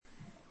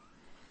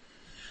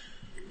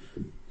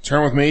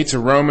Turn with me to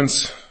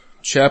Romans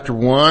chapter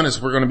 1 as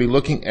we're going to be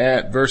looking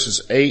at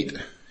verses 8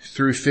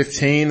 through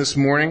 15 this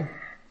morning.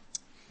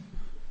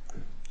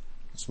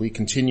 As we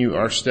continue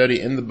our study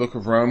in the book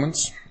of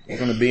Romans, we're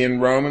going to be in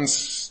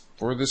Romans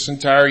for this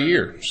entire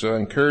year. So I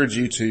encourage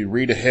you to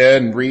read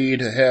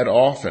ahead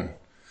often.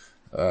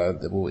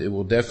 It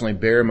will definitely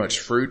bear much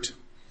fruit.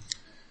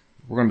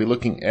 We're going to be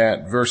looking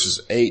at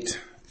verses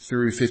 8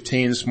 through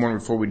 15 this morning.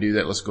 Before we do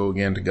that, let's go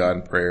again to God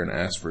in prayer and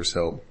ask for His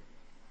help.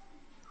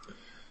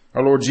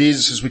 Our Lord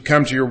Jesus, as we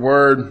come to your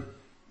word,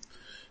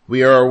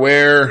 we are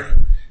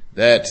aware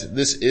that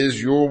this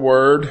is your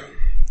word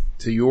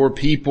to your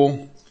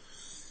people.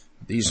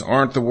 These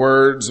aren't the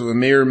words of a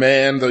mere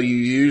man, though you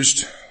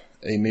used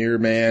a mere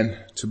man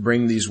to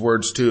bring these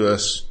words to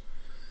us.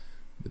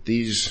 But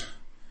these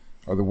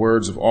are the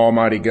words of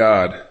Almighty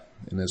God.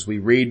 And as we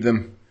read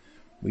them,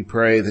 we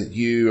pray that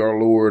you, our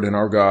Lord and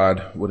our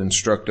God, would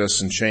instruct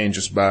us and change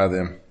us by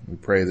them. We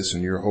pray this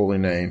in your holy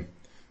name.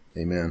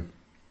 Amen.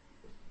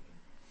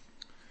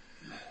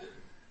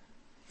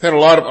 I've had a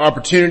lot of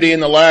opportunity in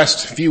the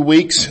last few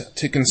weeks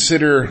to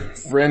consider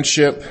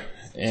friendship,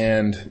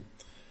 and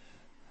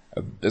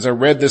as I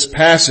read this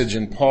passage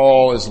and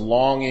Paul is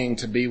longing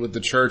to be with the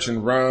church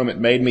in Rome, it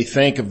made me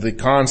think of the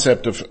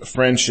concept of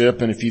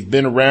friendship. And if you've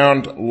been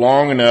around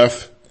long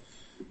enough,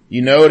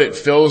 you know what it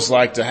feels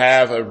like to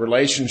have a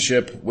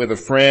relationship with a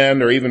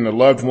friend or even a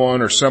loved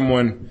one or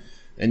someone,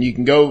 and you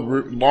can go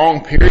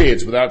long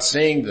periods without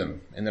seeing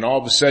them, and then all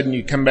of a sudden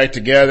you come back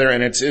together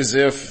and it's as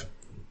if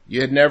you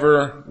had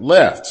never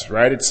left,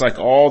 right? It's like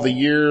all the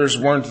years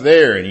weren't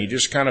there, and you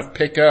just kind of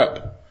pick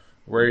up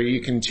where you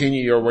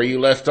continue or where you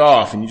left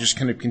off, and you just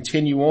kind of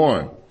continue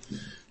on.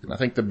 And I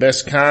think the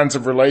best kinds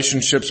of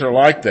relationships are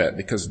like that,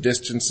 because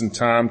distance and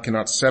time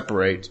cannot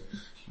separate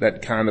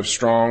that kind of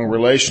strong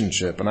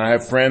relationship. And I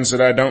have friends that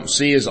I don't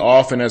see as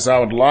often as I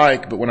would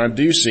like, but when I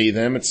do see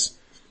them, it's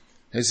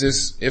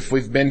as if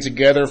we've been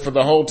together for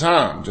the whole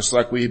time, just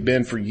like we've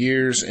been for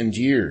years and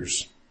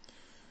years.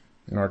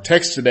 In our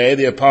text today,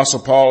 the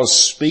Apostle Paul is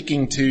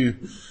speaking to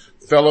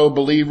fellow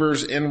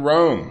believers in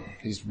Rome.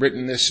 He's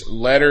written this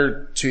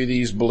letter to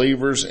these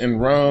believers in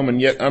Rome, and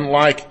yet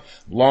unlike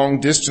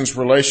long-distance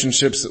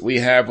relationships that we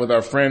have with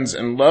our friends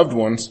and loved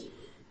ones,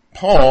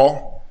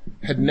 Paul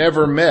had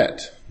never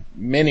met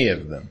many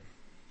of them.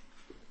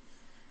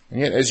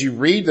 And yet as you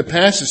read the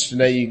passage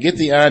today, you get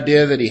the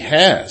idea that he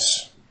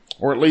has,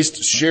 or at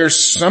least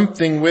shares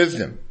something with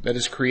them that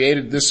has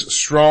created this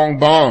strong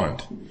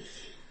bond.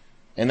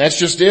 And that's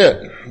just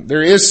it.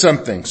 There is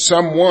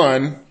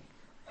someone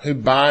who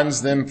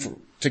binds them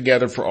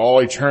together for all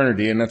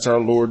eternity, and that's our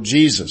Lord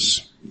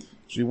Jesus.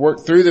 As we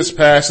work through this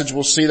passage,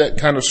 we'll see that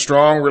kind of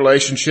strong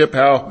relationship,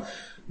 how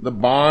the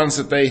bonds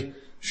that they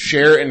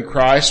share in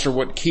Christ are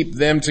what keep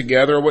them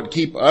together, what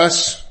keep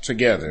us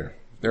together.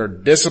 There are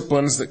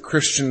disciplines that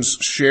Christians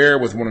share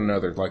with one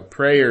another, like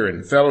prayer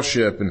and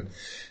fellowship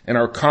and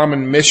our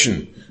common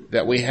mission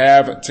that we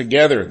have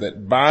together,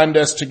 that bind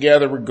us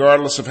together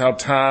regardless of how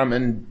time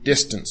and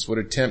distance would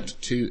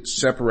attempt to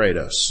separate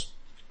us.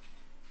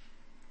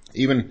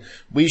 Even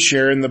we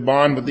share in the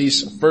bond with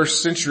these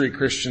first century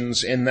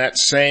Christians in that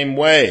same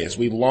way, as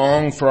we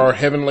long for our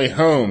heavenly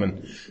home,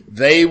 and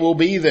they will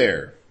be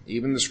there.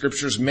 Even the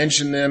scriptures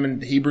mention them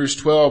in Hebrews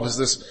 12 as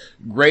this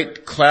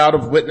great cloud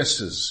of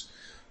witnesses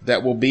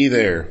that will be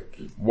there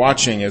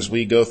watching as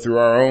we go through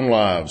our own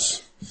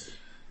lives.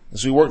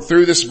 As we work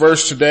through this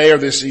verse today, or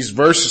these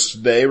verses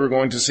today, we're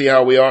going to see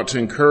how we ought to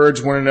encourage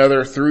one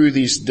another through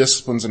these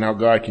disciplines and how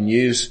God can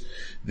use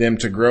them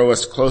to grow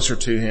us closer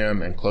to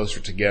Him and closer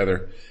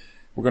together.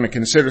 We're going to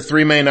consider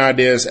three main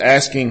ideas: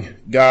 asking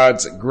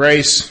God's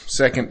grace,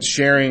 second,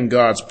 sharing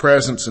God's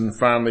presence, and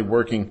finally,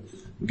 working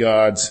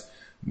God's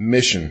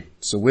mission.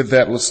 So with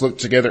that, let's look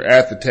together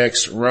at the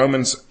text,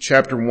 Romans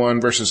chapter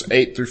 1, verses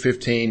 8 through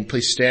 15.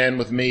 Please stand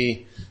with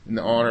me in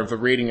the honor of the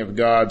reading of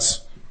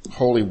God's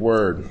holy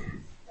word.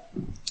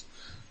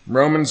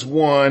 Romans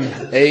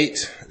 1, 8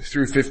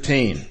 through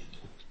 15.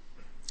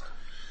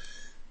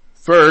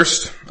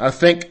 First, I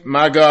thank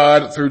my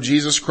God through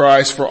Jesus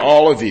Christ for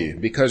all of you,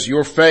 because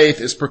your faith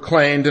is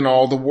proclaimed in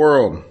all the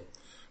world.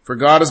 For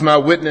God is my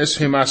witness,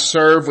 whom I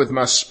serve with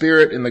my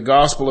spirit in the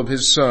gospel of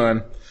His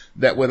Son,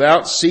 that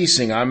without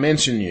ceasing I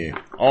mention you,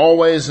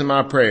 always in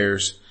my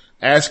prayers,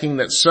 asking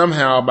that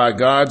somehow by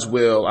God's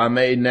will I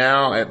may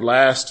now at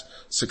last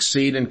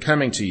succeed in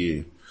coming to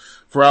you.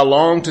 For I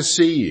long to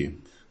see you,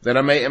 that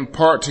I may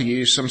impart to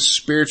you some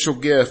spiritual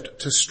gift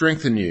to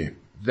strengthen you.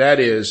 That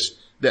is,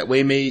 that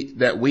we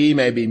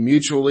may be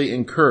mutually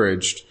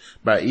encouraged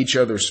by each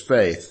other's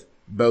faith,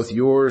 both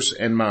yours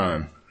and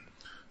mine.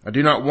 I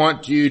do not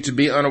want you to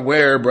be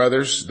unaware,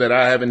 brothers, that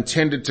I have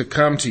intended to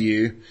come to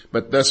you,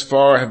 but thus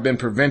far have been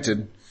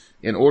prevented,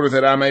 in order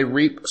that I may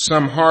reap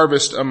some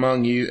harvest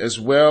among you as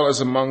well as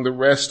among the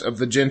rest of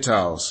the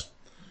Gentiles.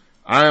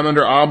 I am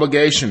under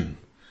obligation,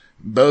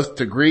 both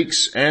to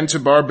Greeks and to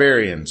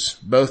barbarians,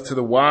 both to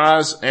the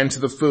wise and to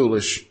the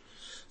foolish.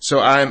 So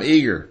I am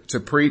eager to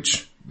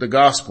preach the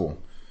gospel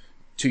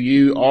to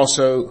you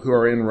also who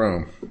are in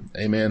Rome.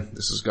 Amen.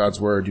 This is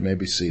God's word. You may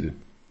be seated.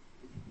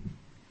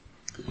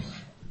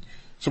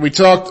 So we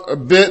talked a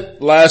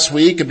bit last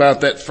week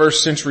about that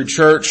first century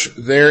church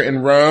there in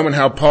Rome and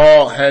how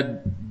Paul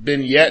had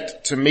been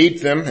yet to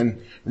meet them.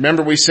 And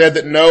remember we said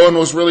that no one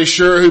was really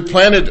sure who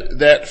planted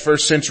that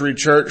first century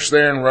church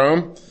there in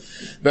Rome.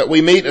 But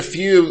we meet a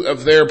few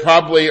of their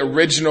probably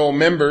original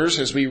members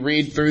as we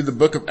read through the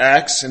book of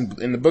Acts. And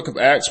in the book of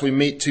Acts we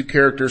meet two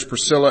characters,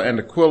 Priscilla and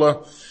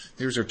Aquila.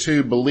 These are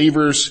two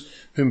believers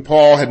whom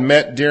Paul had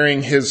met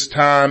during his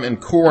time in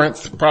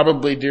Corinth,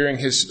 probably during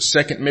his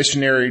second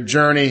missionary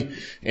journey,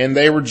 and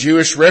they were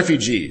Jewish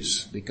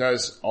refugees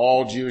because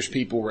all Jewish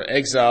people were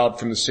exiled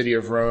from the city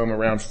of Rome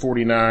around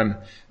 49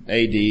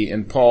 AD,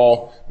 and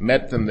Paul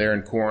met them there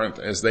in Corinth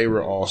as they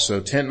were also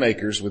tent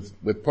makers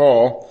with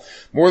Paul.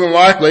 More than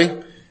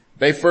likely,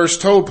 they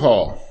first told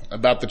Paul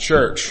about the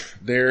church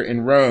there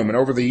in Rome, and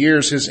over the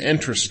years his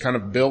interest kind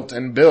of built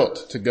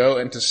to go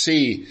and to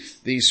see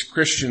these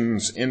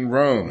Christians in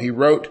Rome. He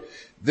wrote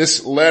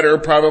this letter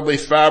probably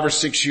 5 or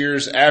 6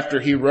 years after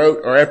he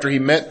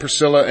met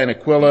Priscilla and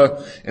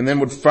Aquila, and then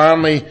would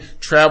finally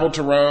travel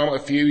to Rome a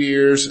few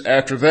years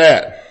after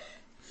that,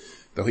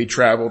 though he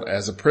traveled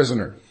as a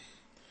prisoner.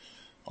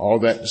 All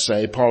that to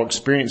say, Paul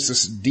experienced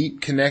this deep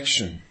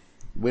connection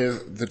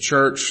with the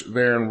church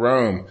there in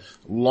Rome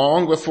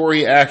long before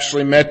he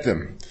actually met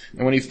them.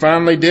 And when he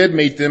finally did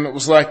meet them, it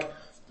was like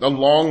a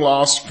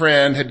long-lost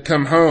friend had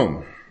come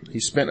home. He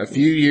spent a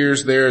few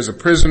years there as a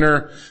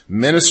prisoner,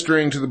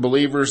 ministering to the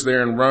believers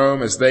there in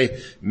Rome as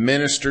they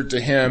ministered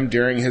to him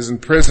during his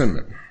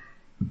imprisonment.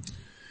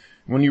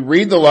 When you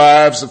read the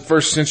lives of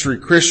first century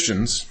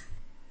Christians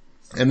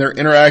and their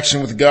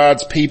interaction with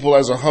God's people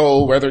as a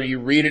whole, whether you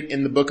read it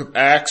in the book of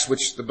Acts,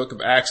 which the book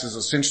of Acts is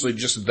essentially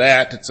just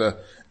that,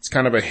 it's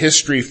kind of a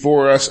history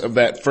for us of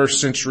that first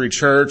century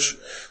church,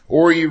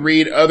 or you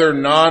read other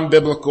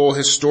non-biblical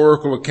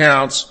historical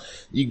accounts,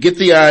 you get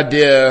the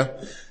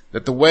idea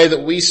that the way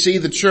that we see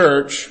the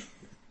church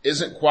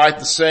isn't quite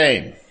the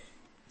same.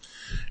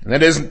 And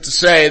that isn't to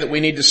say that we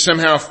need to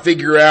somehow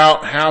figure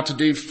out how to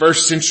do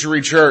first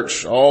century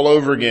church all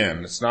over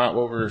again. It's not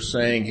what we're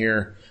saying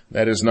here.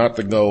 That is not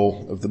the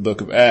goal of the book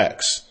of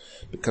Acts.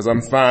 Because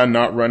I'm fine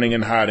not running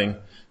and hiding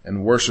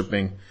and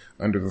worshiping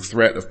under the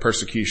threat of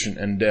persecution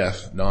and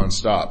death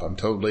nonstop. I'm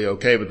totally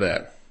okay with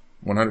that.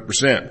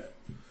 100%.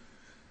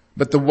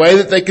 But the way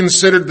that they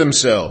considered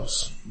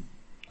themselves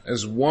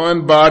as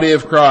one body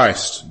of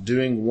Christ,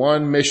 doing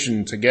one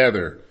mission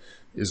together,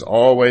 is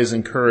always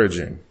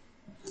encouraging.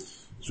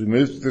 As we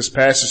move through this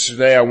passage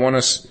today, I want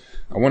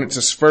it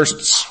to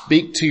first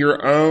speak to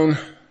your own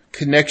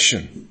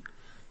connection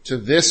to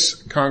this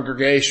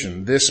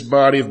congregation, this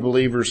body of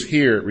believers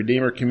here at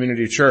Redeemer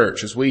Community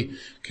Church, as we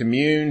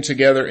commune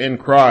together in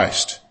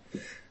Christ.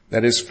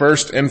 That is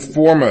first and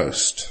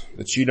foremost,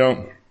 that you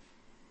don't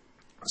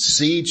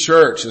see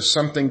church as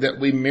something that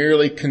we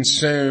merely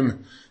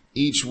consume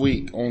each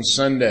week on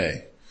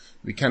Sunday.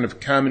 We kind of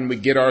come and we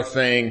get our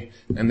thing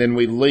and then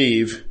we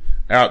leave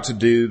out to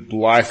do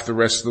life the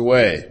rest of the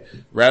way.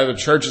 Rather,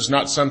 church is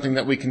not something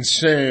that we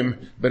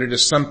consume, but it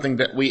is something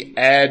that we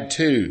add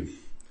to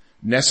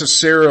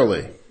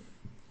necessarily.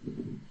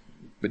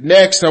 But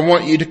next, I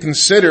want you to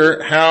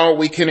consider how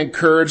we can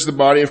encourage the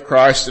body of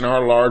Christ in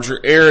our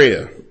larger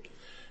area.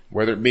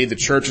 Whether it be the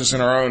churches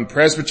in our own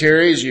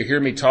presbyteries, you hear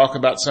me talk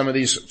about some of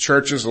these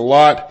churches a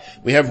lot.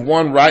 We have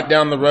one right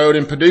down the road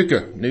in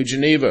Paducah, New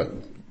Geneva.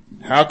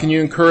 How can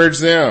you encourage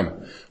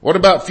them? What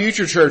about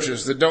future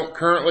churches that don't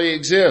currently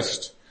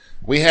exist?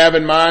 We have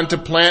in mind to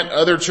plant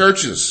other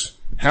churches.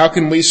 How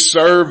can we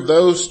serve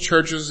those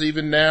churches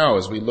even now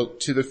as we look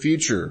to the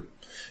future?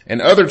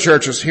 And other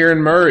churches here in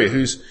Murray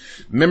whose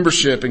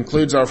membership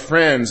includes our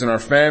friends and our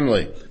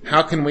family.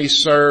 How can we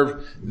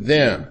serve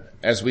them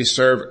as we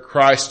serve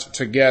Christ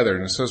together?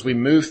 And so as we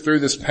move through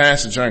this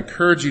passage, I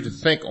encourage you to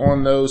think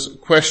on those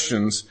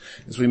questions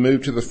as we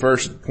move to the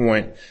first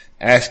point,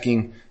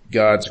 asking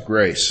God's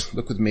grace.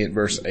 Look with me at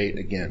verse 8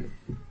 again.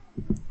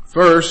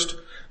 First,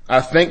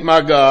 I thank my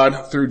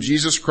God through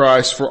Jesus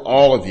Christ for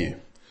all of you,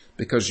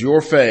 because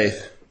your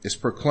faith is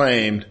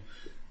proclaimed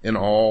in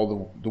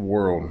all the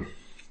world.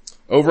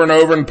 Over and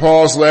over in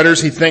Paul's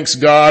letters, he thanks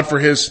God for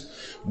his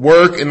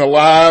work in the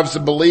lives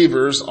of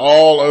believers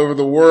all over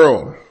the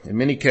world. In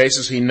many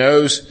cases, he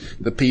knows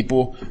the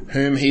people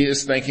whom he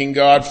is thanking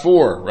God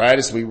for, right?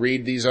 As we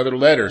read these other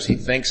letters, he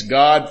thanks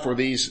God for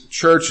these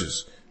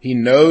churches. He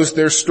knows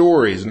their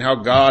stories and how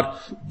God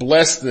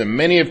blessed them.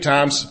 Many of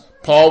times,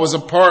 Paul was a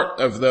part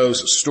of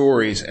those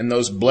stories and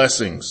those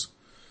blessings.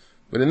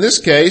 But in this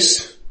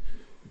case,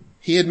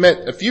 he had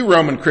met a few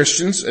Roman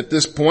Christians at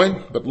this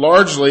point, but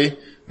largely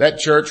that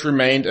church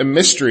remained a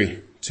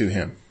mystery to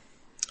him.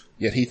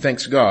 Yet he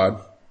thanks God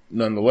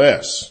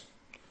nonetheless.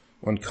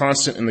 One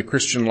constant in the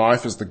Christian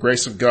life is the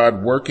grace of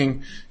God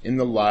working in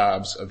the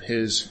lives of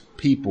his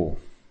people.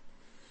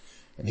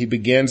 And he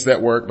begins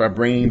that work by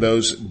bringing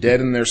those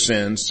dead in their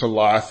sins to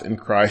life in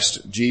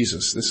Christ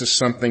Jesus. This is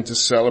something to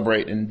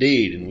celebrate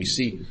indeed. And we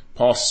see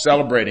Paul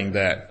celebrating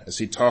that as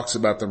he talks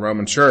about the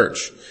Roman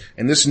church.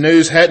 And this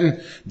news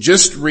hadn't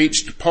just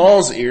reached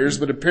Paul's ears,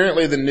 but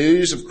apparently the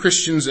news of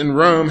Christians in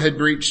Rome had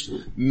reached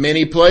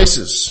many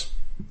places.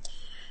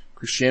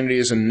 Christianity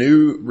is a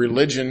new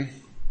religion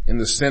in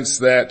the sense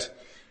that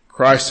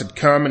Christ had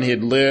come and he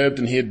had lived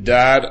and he had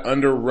died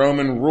under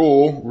Roman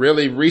rule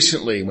really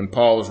recently when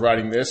Paul was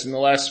writing this. In the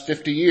last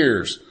 50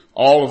 years,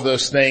 all of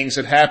those things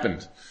had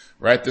happened,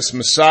 right? This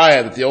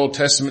Messiah that the Old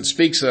Testament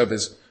speaks of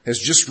has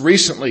just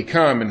recently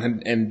come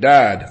and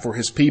died for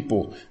his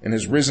people and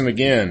has risen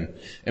again.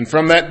 And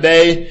from that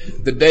day,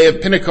 the day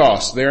of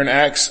Pentecost, there in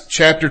Acts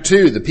chapter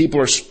 2, the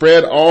people are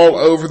spread all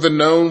over the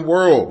known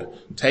world,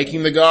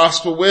 taking the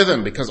gospel with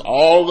them because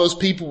all those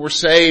people were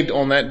saved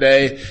on that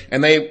day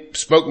and they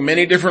spoke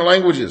many different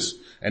languages.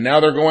 And now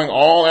they're going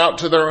all out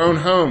to their own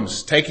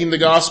homes, taking the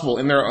gospel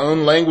in their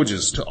own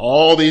languages to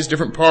all these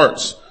different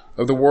parts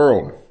of the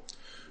world.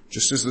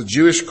 Just as the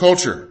Jewish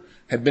culture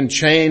had been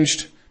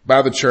changed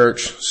by the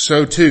church,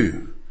 so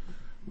too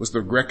was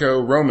the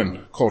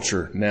Greco-Roman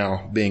culture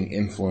now being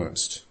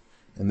influenced.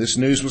 And this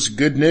news was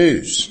good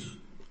news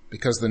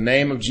because the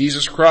name of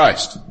Jesus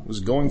Christ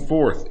was going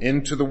forth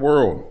into the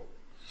world.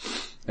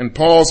 And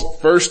Paul's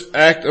first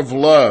act of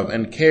love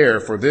and care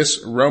for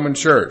this Roman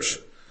church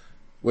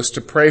was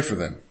to pray for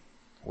them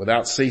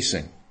without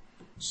ceasing.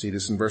 See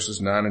this in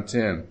verses 9 and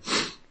 10.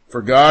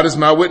 For God is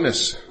my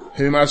witness,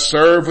 whom I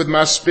serve with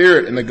my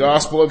spirit in the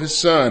gospel of his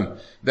Son,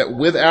 that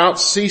without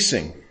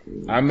ceasing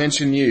I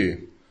mention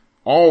you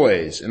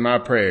always in my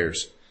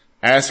prayers,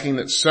 asking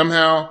that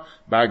somehow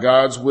by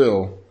God's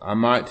will I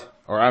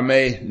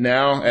may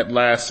now at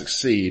last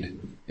succeed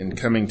in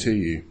coming to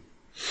you.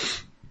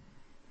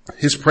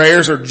 His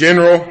prayers are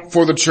general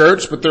for the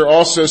church, but they're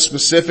also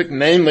specific,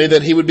 namely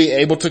that he would be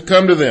able to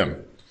come to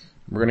them.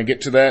 We're going to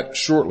get to that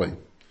shortly.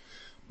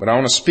 But I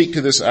want to speak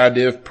to this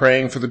idea of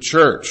praying for the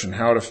church and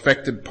how it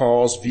affected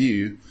Paul's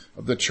view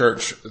of the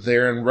church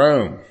there in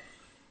Rome.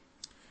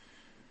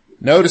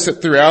 Notice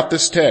that throughout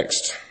this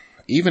text,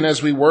 even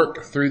as we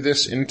work through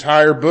this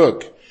entire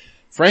book,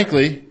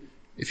 frankly,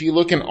 if you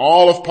look in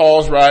all of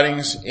Paul's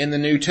writings in the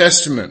New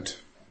Testament,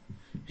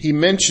 he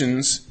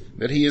mentions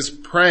that he is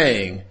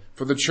praying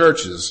for the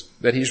churches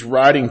that he's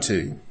writing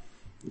to.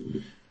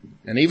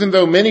 And even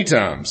though many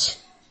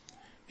times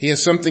he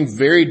has something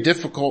very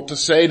difficult to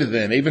say to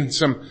them, even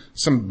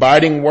some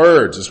biting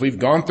words, as we've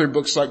gone through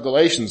books like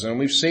Galatians, and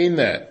we've seen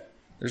that.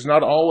 There's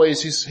not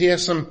always, he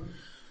has some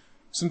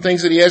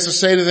things that he has to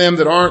say to them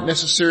that aren't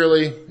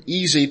necessarily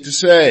easy to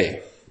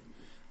say.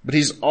 But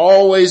he's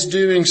always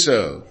doing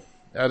so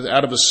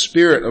out of a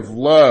spirit of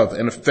love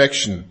and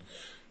affection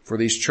for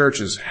these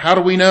churches. How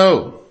do we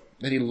know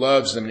that he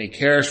loves them and he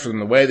cares for them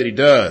the way that he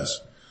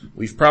does?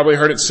 We've probably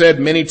heard it said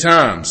many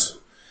times,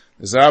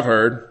 as I've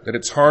heard, that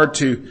it's hard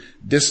to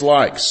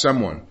dislike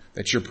someone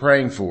that you're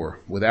praying for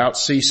without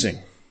ceasing.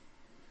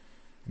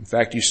 In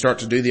fact, you start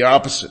to do the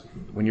opposite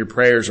when your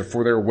prayers are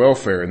for their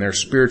welfare and their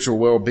spiritual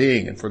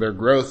well-being and for their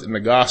growth in the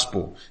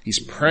gospel. He's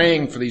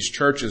praying for these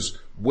churches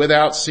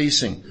without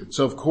ceasing.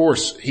 So of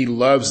course he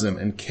loves them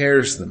and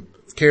cares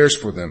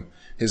for them.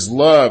 His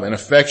love and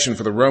affection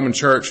for the Roman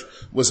church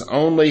was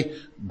only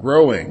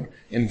growing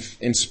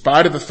in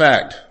spite of the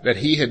fact that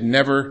he had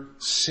never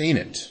seen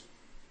it.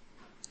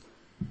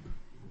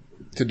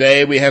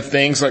 Today we have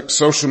things like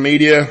social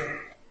media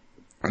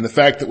and the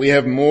fact that we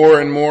have more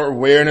and more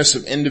awareness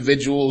of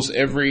individuals'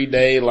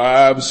 everyday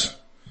lives,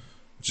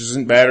 which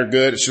isn't bad or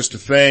good, it's just a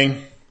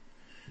thing.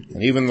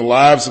 And even the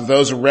lives of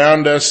those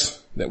around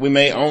us that we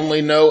may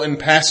only know in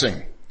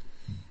passing,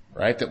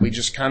 right? That we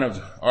just kind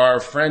of are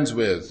friends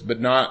with, but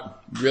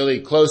not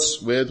really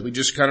close with. We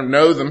just kind of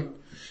know them,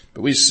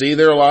 but we see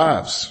their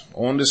lives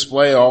on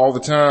display all the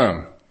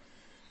time.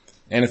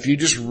 And if you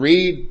just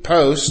read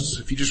posts,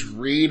 if you just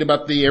read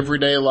about the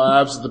everyday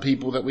lives of the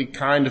people that we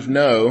kind of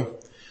know,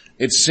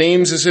 it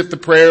seems as if the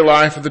prayer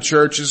life of the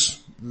church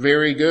is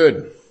very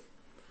good.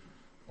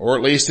 Or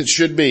at least it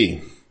should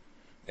be.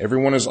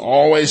 Everyone is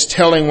always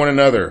telling one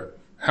another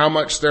how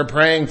much they're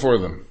praying for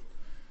them.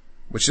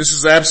 Which this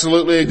is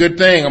absolutely a good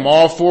thing. I'm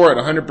all for it,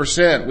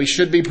 100%. We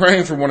should be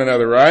praying for one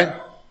another, right?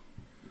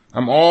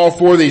 I'm all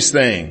for these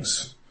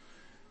things.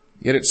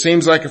 Yet it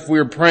seems like if we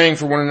were praying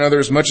for one another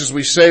as much as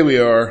we say we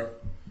are,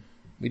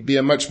 we'd be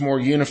a much more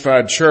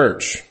unified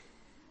church.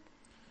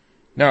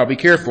 Now, be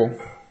careful,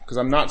 because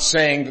I'm not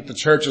saying that the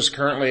church is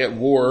currently at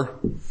war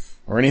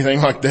or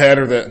anything like that,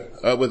 or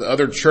that with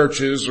other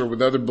churches or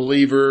with other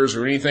believers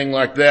or anything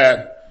like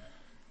that.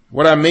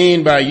 What I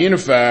mean by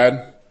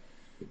unified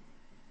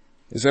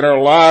is that our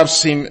lives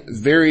seem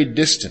very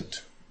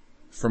distant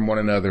from one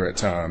another at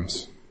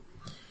times.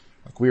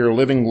 Like we are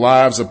living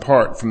lives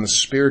apart from the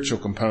spiritual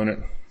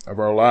component of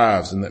our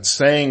lives, and that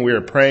saying we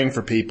are praying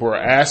for people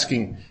or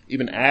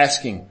even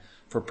asking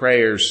for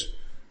prayers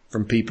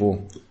from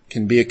people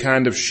can be a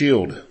kind of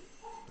shield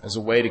as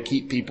a way to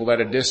keep people at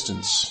a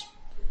distance,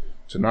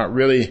 to not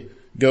really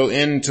go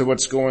into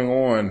what's going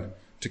on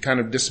to kind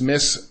of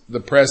dismiss the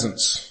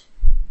presence.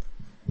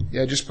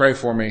 Yeah, just pray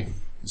for me.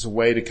 It's a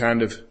way to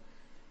kind of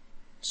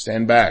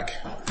stand back.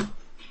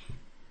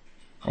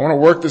 I want to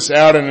work this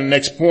out in the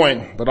next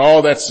point, but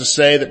all that's to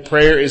say that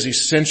prayer is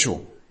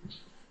essential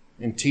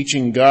in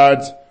teaching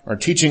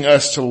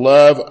us to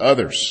love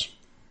others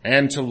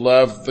and to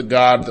love the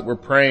God that we're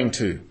praying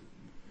to.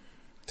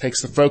 It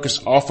takes the focus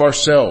off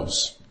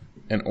ourselves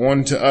and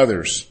on to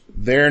others,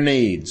 their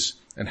needs,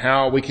 and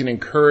how we can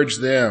encourage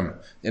them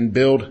and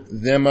build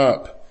them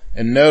up.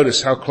 And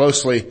notice how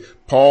closely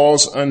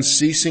Paul's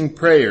unceasing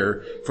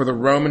prayer for the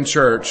Roman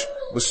church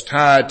was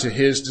tied to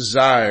his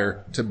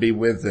desire to be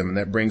with them. And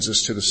that brings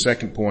us to the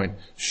second point,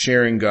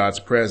 sharing God's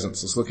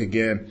presence. Let's look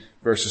again,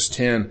 verses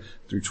 10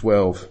 through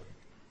 12.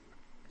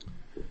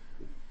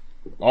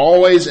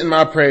 Always in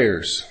my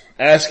prayers,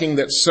 asking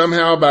that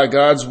somehow by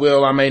God's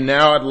will I may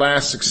now at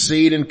last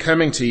succeed in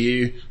coming to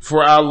you,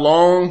 for I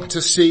long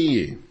to see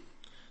you,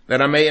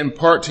 that I may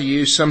impart to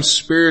you some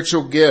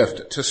spiritual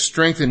gift to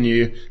strengthen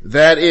you,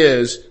 that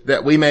is,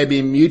 that we may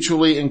be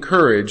mutually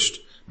encouraged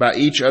by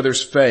each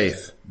other's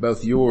faith,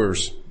 both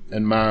yours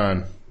and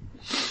mine.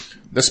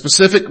 The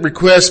specific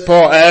request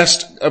Paul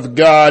asked of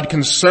God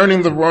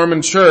concerning the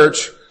Roman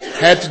church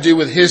had to do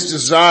with his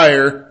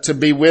desire to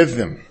be with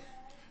them.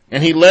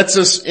 And he lets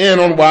us in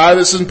on why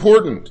this is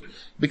important.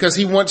 Because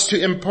he wants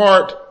to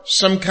impart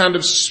some kind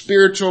of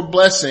spiritual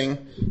blessing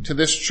to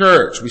this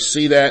church. We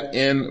see that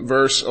in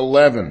verse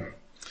 11.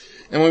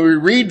 And when we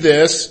read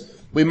this,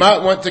 we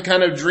might want to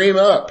kind of dream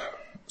up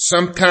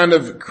some kind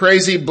of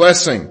crazy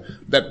blessing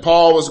that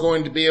Paul was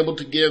going to be able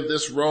to give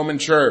this Roman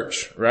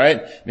church,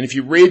 right? And if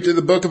you read through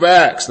the book of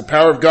Acts, the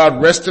power of God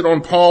rested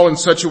on Paul in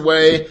such a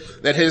way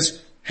that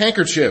his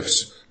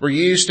handkerchiefs were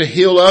used to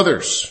heal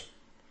others.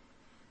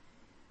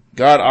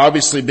 God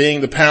obviously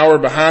being the power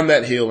behind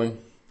that healing,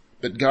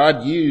 but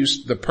God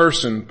used the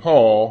person,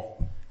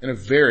 Paul, in a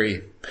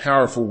very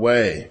powerful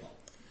way.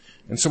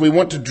 And so we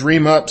want to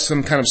dream up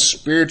some kind of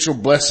spiritual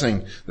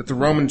blessing that the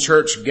Roman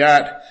church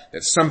got.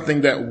 That's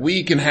something that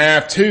we can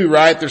have too,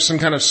 right? There's some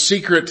kind of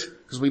secret,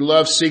 because we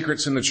love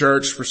secrets in the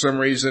church for some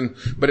reason,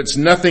 but it's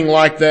nothing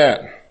like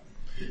that.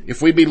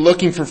 If we be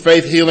looking for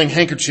faith-healing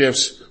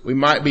handkerchiefs, we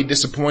might be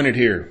disappointed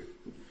here.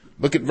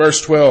 Look at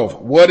verse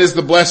 12. What is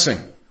the blessing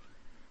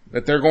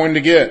that they're going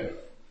to get?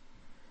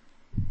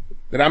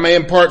 That I may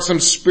impart some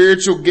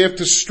spiritual gift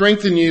to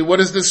strengthen you. What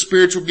is this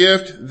spiritual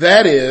gift?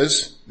 That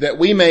is, that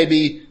we may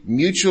be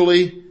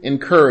mutually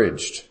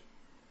encouraged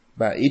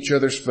by each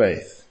other's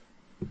faith,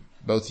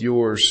 both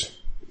yours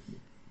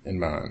and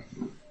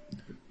mine.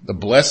 The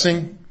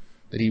blessing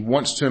that he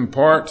wants to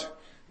impart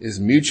is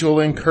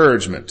mutual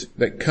encouragement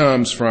that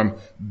comes from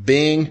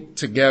being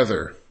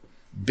together,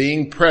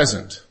 being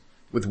present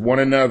with one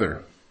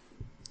another.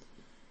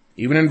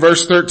 Even in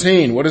verse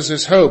 13, what is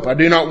this hope? I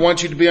do not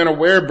want you to be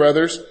unaware,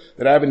 brothers,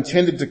 that I have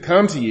intended to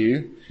come to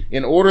you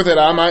in order that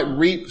I might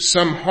reap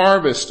some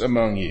harvest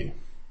among you.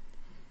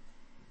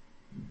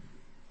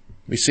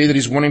 We see that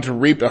he's wanting to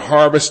reap a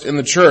harvest in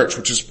the church,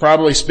 which is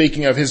probably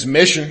speaking of his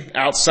mission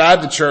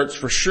outside the church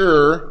for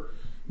sure,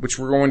 which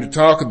we're going to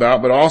talk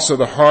about, but also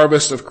the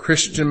harvest of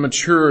Christian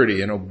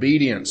maturity and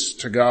obedience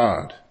to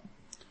God.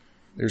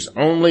 There's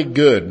only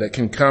good that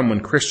can come when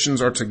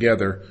Christians are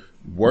together,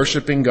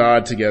 worshiping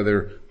God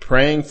together,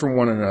 praying for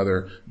one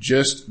another,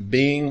 just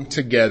being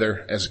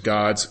together as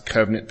God's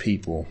covenant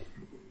people.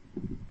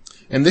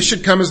 And this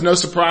should come as no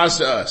surprise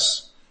to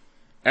us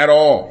at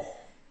all.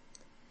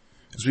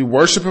 As we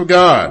worship a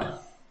God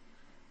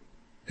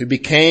who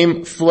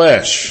became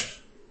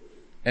flesh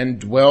and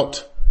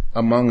dwelt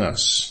among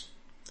us.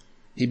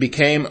 He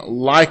became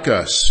like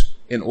us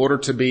in order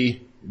to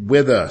be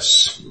with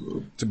us,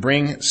 to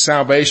bring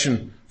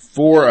salvation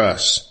for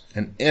us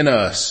and in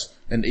us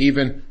and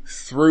even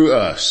through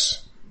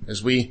us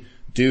as we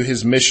do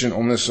his mission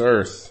on this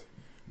earth.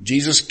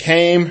 Jesus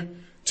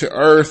came to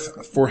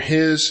earth for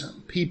his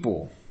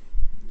people.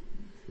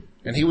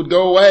 And he would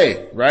go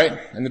away, right?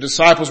 And the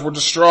disciples were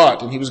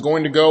distraught and he was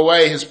going to go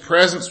away. His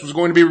presence was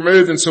going to be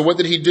removed. And so what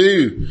did he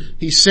do?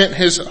 He sent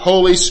his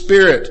Holy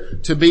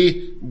Spirit to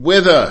be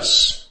with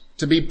us,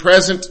 to be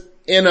present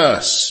in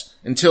us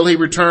until he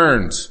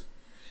returns.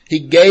 He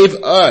gave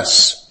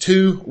us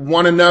to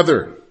one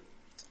another.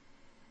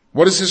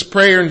 What is his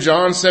prayer in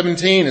John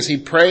 17 as he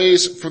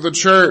prays for the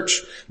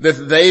church?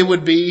 That they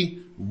would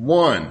be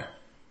one,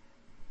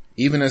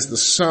 even as the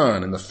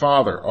Son and the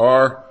Father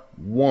are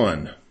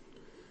one.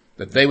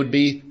 That they would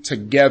be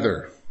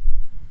together.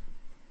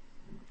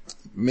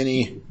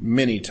 Many,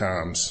 many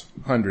times,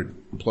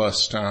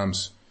 100+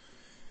 times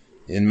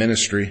in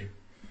ministry,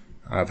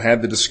 I've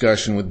had the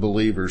discussion with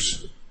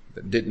believers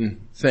that didn't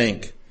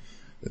think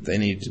that they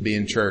needed to be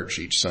in church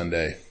each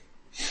Sunday.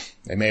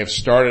 They may have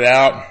started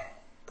out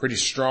pretty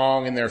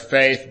strong in their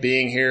faith,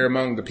 being here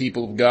among the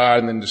people of God,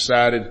 and then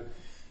decided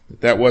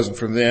that that wasn't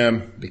for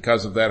them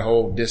because of that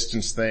whole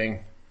distance thing.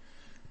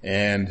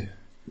 And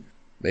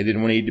they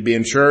didn't need to be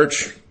in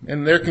church.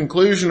 And their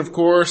conclusion, of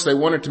course, they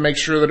wanted to make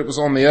sure that it was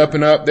on the up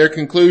and up. Their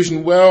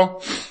conclusion,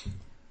 well,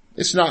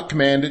 it's not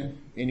commanded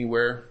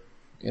anywhere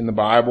in the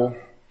Bible.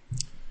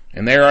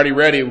 And they're already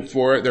ready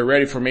for it. They're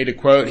ready for me to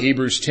quote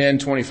Hebrews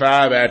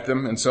 10:25 at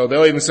them. And so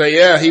they'll even say,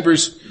 yeah,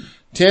 Hebrews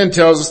 10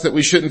 tells us that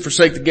we shouldn't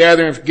forsake the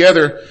gathering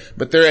together,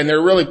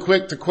 they're really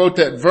quick to quote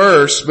that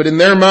verse, but in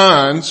their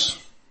minds,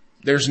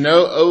 there's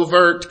no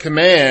overt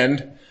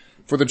command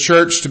for the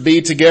church to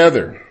be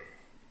together.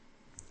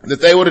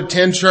 That they would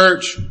attend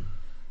church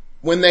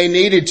when they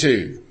needed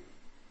to.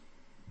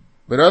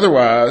 But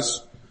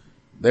otherwise,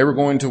 they were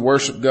going to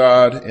worship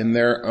God in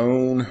their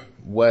own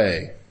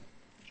way.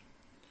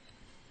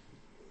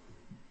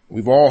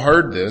 We've all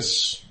heard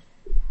this,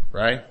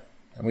 right?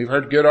 And we've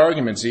heard good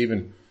arguments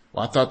even.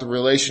 Well, I thought the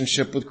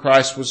relationship with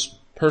Christ was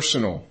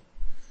personal,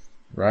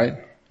 right?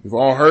 We've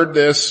all heard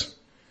this.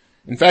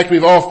 In fact,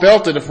 we've all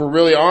felt it if we're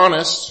really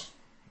honest.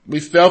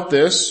 We've felt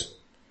this.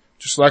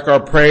 Just like our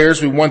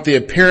prayers, we want the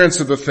appearance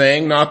of the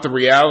thing, not the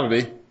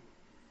reality.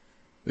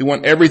 We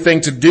want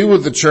everything to do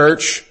with the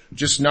church,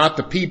 just not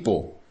the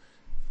people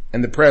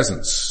and the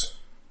presence.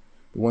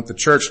 We want the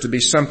church to be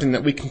something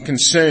that we can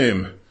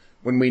consume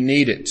when we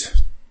need it,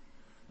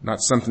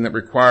 not something that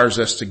requires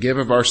us to give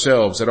of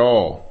ourselves at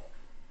all.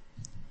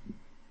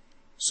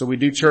 So we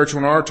do church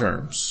on our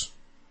terms,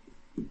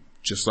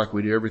 just like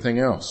we do everything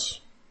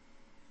else.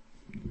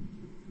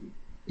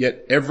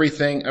 Yet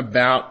everything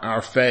about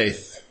our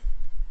faith,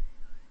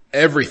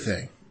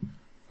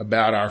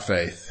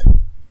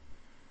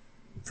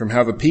 from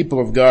how the people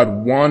of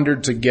God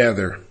wandered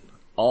together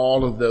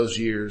all of those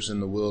years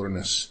in the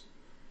wilderness,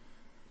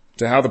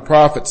 to how the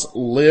prophets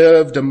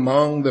lived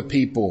among the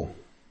people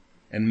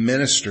and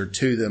ministered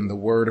to them the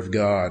word of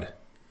God,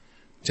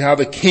 to how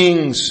the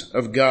kings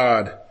of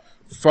God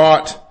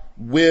fought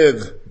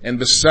with and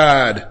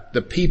beside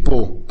the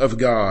people of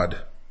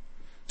God,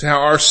 to how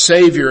our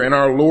Savior and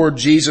our Lord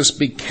Jesus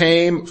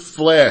became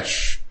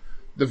flesh.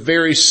 The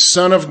very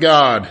Son of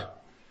God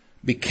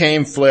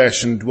became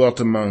flesh and dwelt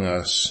among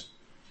us.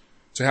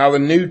 To how the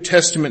New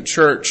Testament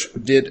church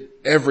did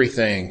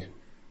everything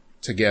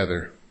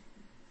together.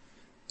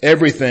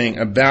 Everything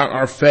about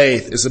our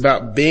faith is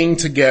about being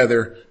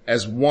together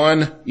as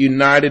one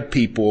united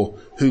people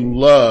who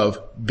love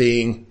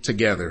being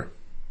together.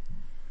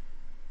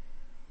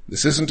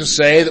 This isn't to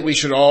say that we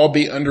should all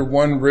be under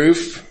one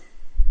roof.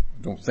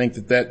 I don't think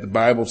that the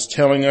Bible's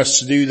telling us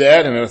to do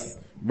that, and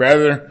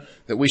rather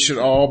that we should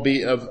all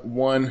be of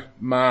one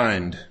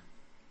mind.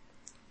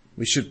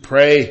 We should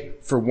pray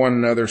for one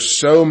another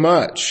so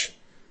much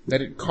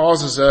that it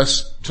causes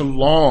us to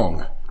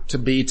long to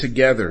be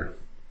together.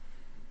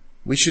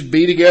 We should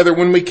be together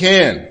when we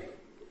can,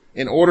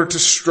 in order to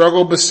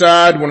struggle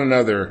beside one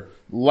another,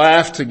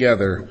 laugh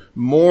together,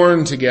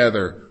 mourn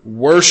together,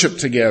 worship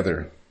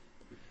together.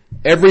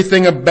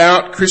 Everything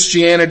about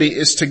Christianity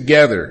is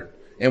together.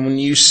 And when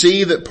you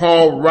see that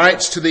Paul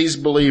writes to these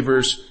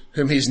believers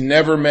whom he's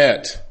never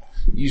met,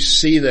 you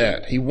see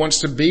that. He wants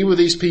to be with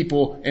these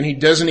people and he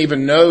doesn't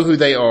even know who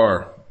they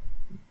are.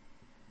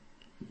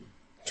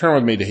 Turn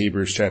with me to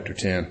Hebrews chapter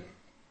 10.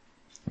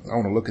 I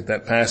want to look at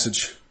that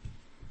passage.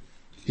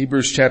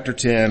 Hebrews chapter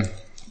 10,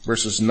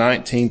 verses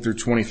 19 through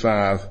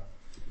 25.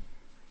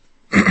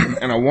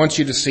 And I want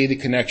you to see the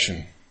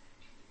connection.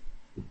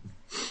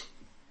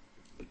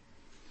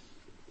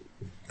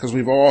 Because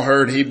we've all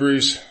heard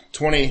Hebrews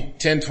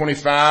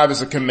 10:25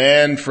 is a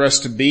command for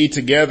us to be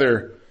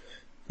together.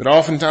 But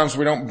oftentimes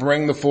we don't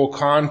bring the full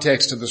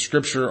context of the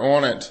scripture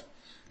on it.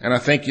 And I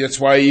think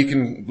that's why you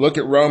can look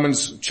at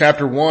Romans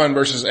chapter 1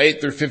 verses 8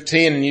 through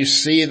 15 and you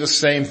see the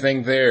same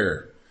thing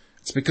there.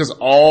 It's because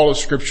all of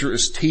scripture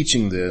is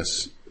teaching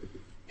this.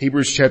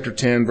 Hebrews chapter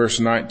 10 verse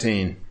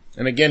 19.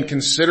 And again,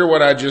 consider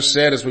what I just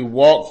said as we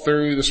walk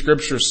through the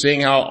scripture, seeing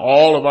how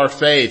all of our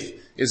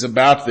faith is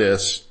about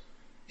this.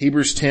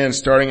 Hebrews 10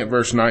 starting at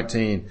verse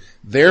 19.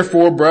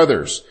 Therefore,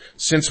 brothers,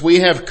 since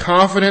we have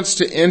confidence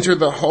to enter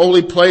the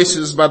holy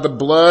places by the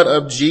blood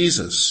of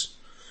Jesus,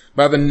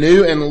 by the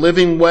new and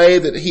living way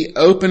that he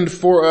opened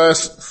for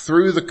us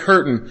through the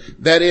curtain,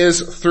 that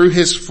is, through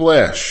his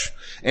flesh.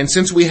 And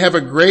since we have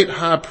a great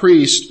high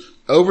priest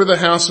over the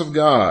house of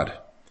God,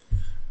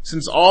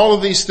 since all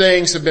of these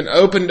things have been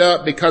opened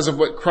up because of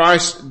what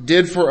Christ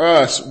did for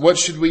us, what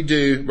should we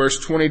do? Verse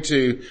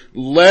 22,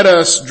 let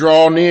us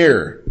draw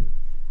near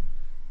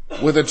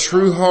with a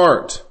true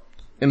heart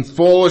in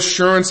full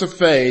assurance of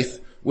faith,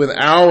 with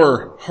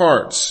our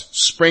hearts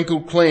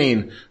sprinkled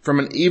clean from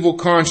an evil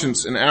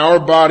conscience and our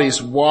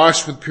bodies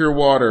washed with pure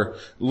water.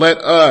 Let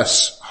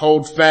us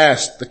hold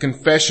fast the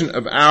confession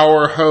of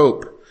our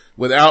hope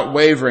without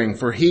wavering,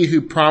 for he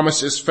who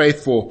promised is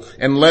faithful.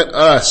 And let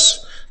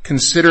us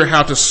consider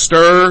how to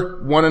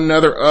stir one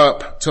another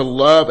up to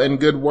love and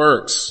good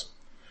works,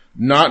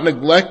 not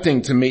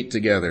neglecting to meet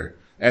together,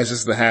 as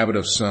is the habit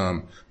of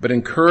some, but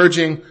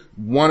encouraging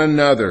one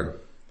another,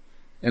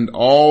 and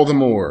all the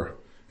more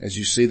as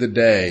you see the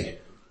day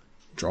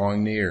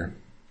drawing near.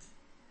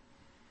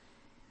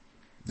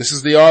 This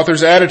is the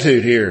author's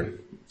attitude here.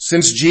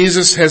 Since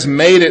Jesus has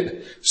made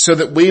it so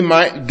that we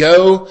might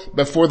go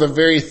before the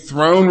very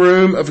throne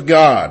room of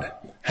God,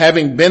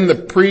 having been the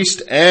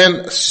priest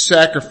and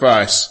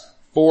sacrifice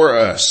for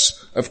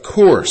us, of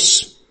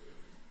course,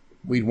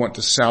 we'd want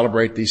to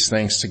celebrate these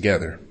things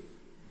together.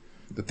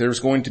 That there's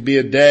going to be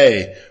a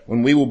day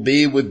when we will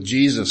be with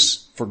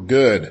Jesus for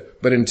good.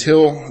 But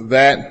until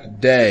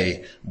that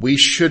day, we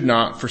should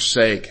not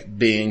forsake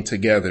being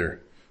together.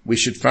 We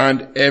should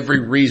find every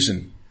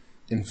reason,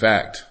 in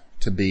fact,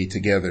 to be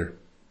together.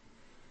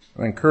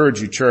 I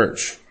encourage you,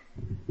 church,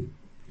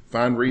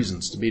 find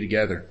reasons to be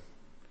together.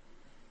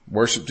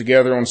 Worship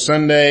together on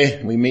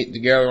Sunday. We meet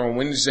together on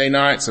Wednesday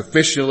nights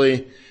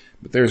officially,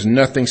 but there's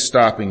nothing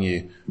stopping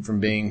you from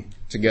being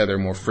together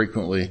more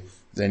frequently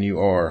than you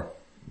are.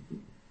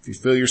 If you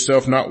feel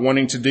yourself not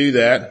wanting to do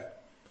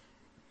that,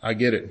 I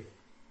get it.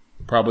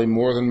 Probably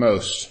more than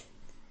most.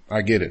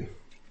 I get it.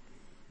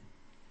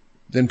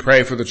 Then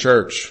pray for the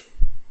church.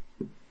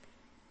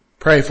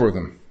 Pray for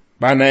them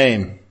by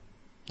name.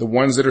 The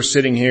ones that are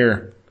sitting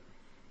here.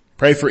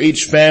 Pray for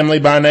each family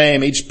by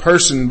name, each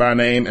person by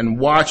name, and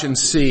watch and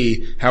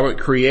see how it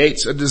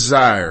creates a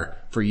desire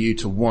for you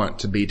to want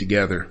to be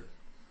together.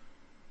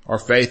 Our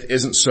faith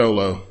isn't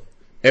solo.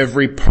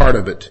 Every part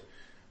of it,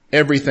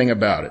 everything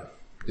about it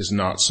is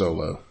not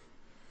solo.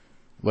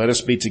 Let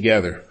us be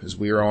together as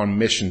we are on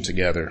mission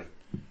together.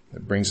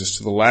 That brings us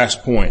to the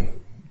last point.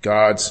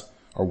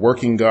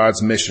 Working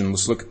God's mission.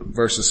 Let's look at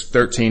verses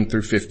 13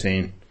 through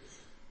 15.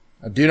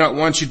 I do not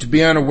want you to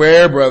be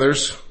unaware,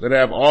 brothers, that I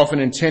have often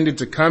intended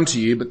to come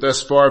to you, but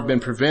thus far have been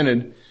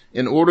prevented,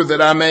 in order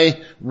that I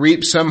may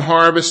reap some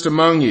harvest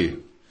among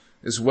you,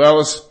 as well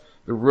as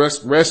the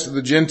rest of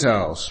the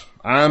Gentiles.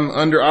 I am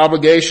under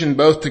obligation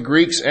both to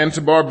Greeks and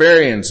to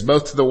barbarians,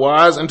 both to the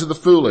wise and to the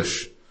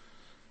foolish.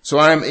 So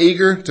I am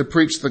eager to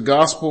preach the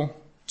gospel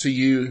to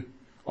you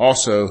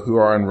also who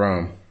are in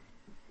Rome.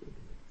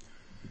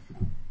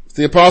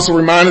 The apostle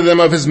reminded them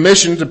of his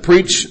mission to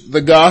preach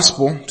the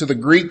gospel to the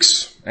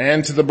Greeks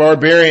and to the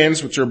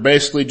barbarians, which are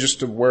basically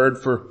just a word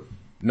for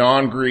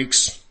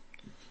non-Greeks.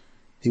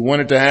 He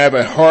wanted to have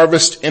a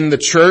harvest in the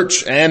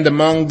church and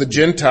among the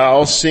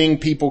Gentiles, seeing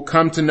people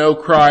come to know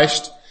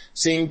Christ,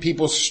 seeing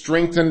people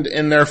strengthened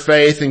in their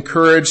faith,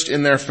 encouraged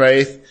in their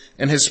faith.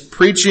 And his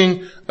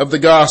preaching of the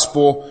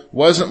gospel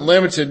wasn't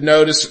limited,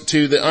 notice,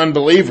 to the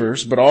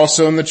unbelievers, but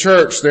also in the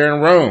church there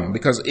in Rome,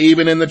 because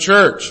even in the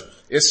church,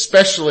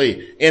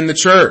 especially in the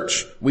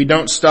church, we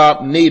don't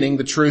stop needing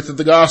the truth of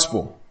the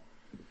gospel.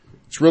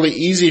 It's really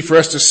easy for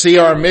us to see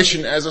our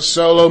mission as a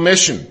solo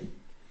mission.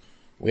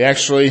 We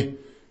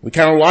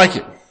kind of like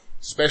it,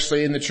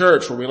 especially in the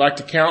church where we like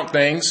to count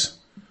things.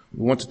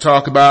 We want to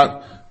talk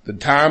about the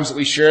times that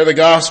we share the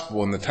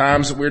gospel and the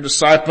times that we're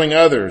discipling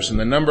others and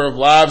the number of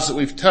lives that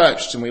we've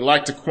touched, and we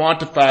like to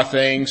quantify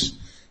things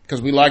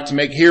because we like to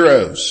make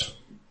heroes.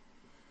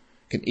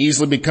 It can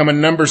easily become a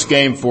numbers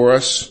game for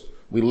us.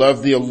 We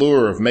love the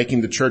allure of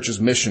making the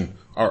church's mission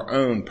our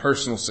own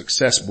personal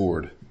success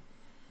board.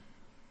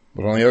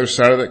 But on the other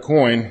side of that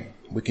coin,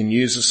 we can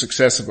use the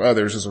success of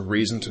others as a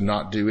reason to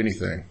not do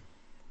anything.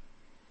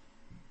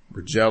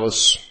 We're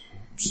jealous,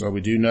 so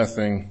we do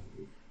nothing,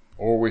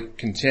 or we're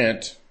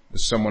content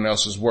with someone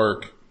else's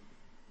work,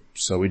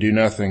 so we do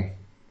nothing.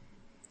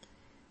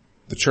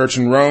 The church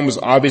in Rome was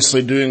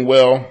obviously doing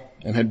well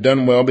and had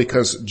done well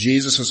because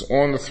Jesus is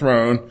on the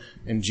throne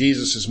and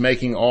Jesus is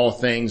making all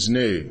things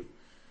new.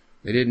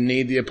 They didn't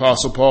need the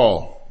Apostle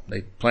Paul.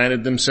 They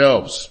planted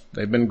themselves.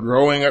 They've been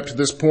growing up to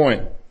this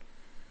point.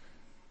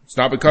 It's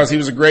not because he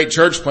was a great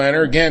church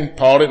planter. Again,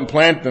 Paul didn't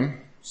plant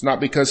them. It's not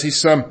because he's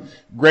some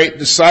great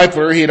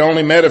discipler. He had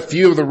only met a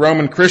few of the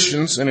Roman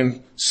Christians, and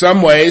in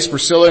some ways,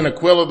 Priscilla and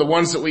Aquila, the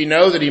ones that we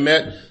know that he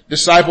met,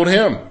 discipled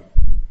him.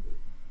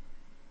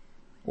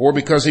 Or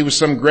because he was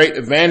some great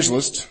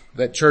evangelist.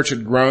 That church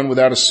had grown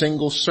without a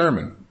single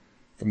sermon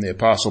from the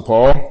Apostle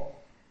Paul.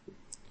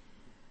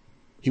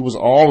 He was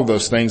all of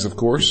those things, of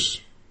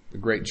course. The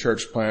great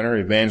church planter,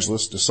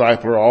 evangelist,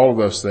 discipler, all of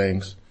those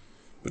things.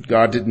 But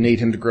God didn't need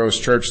him to grow his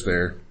church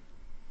there.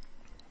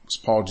 Was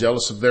Paul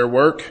jealous of their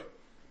work?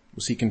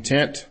 Was he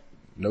content?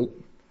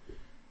 Nope.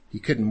 He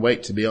couldn't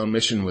wait to be on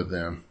mission with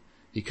them.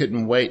 He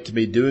couldn't wait to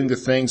be doing the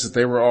things that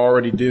they were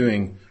already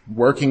doing,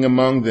 working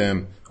among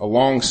them,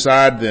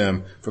 alongside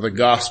them for the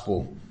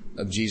gospel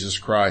of Jesus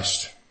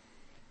Christ.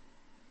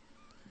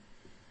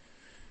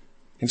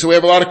 And so we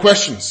have a lot of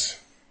questions.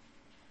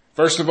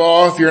 First of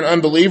all, if you're an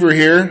unbeliever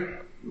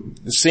here,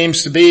 this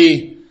seems to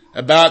be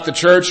about the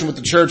church and what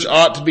the church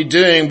ought to be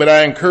doing, but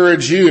I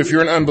encourage you, if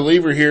you're an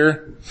unbeliever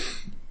here,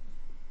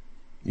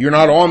 you're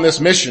not on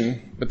this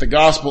mission, but the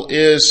gospel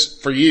is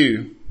for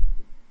you.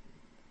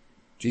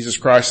 Jesus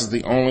Christ is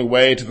the only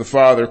way to the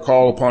Father.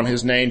 Call upon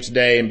his name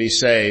today and be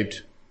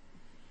saved.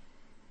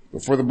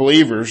 But for the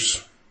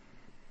believers,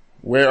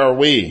 where are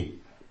we?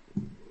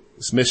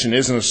 This mission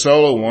isn't a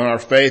solo one. Our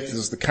faith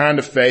is the kind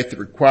of faith that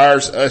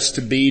requires us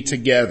to be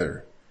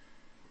together.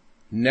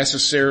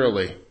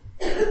 Necessarily.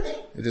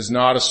 It is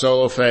not a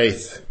solo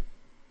faith.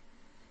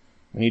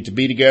 We need to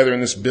be together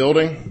in this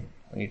building.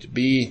 We need to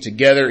be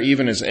together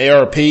even as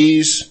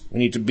ARPs. We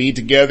need to be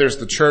together as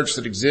the church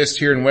that exists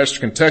here in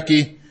Western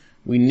Kentucky.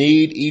 We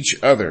need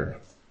each other.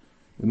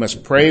 We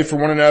must pray for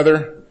one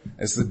another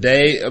as the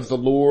day of the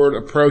Lord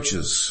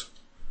approaches.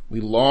 We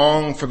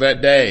long for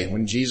that day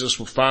when Jesus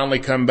will finally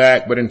come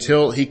back, but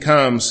until he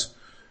comes,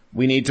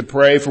 we need to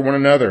pray for one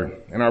another.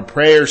 And our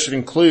prayers should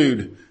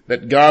include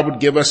that God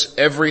would give us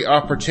every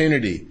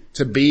opportunity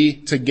to be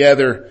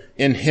together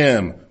in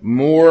him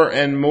more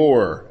and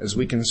more as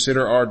we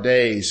consider our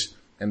days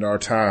and our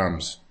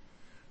times.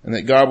 And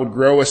that God would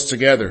grow us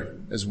together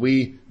as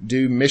we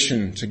do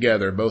mission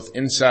together, both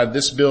inside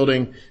this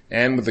building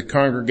and with the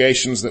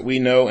congregations that we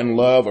know and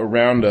love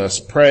around us.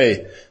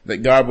 Pray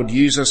that God would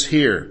use us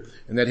here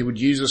and that he would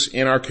use us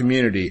in our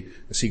community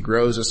as he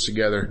grows us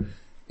together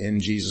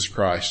in Jesus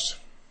Christ.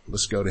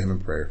 Let's go to him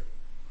in prayer.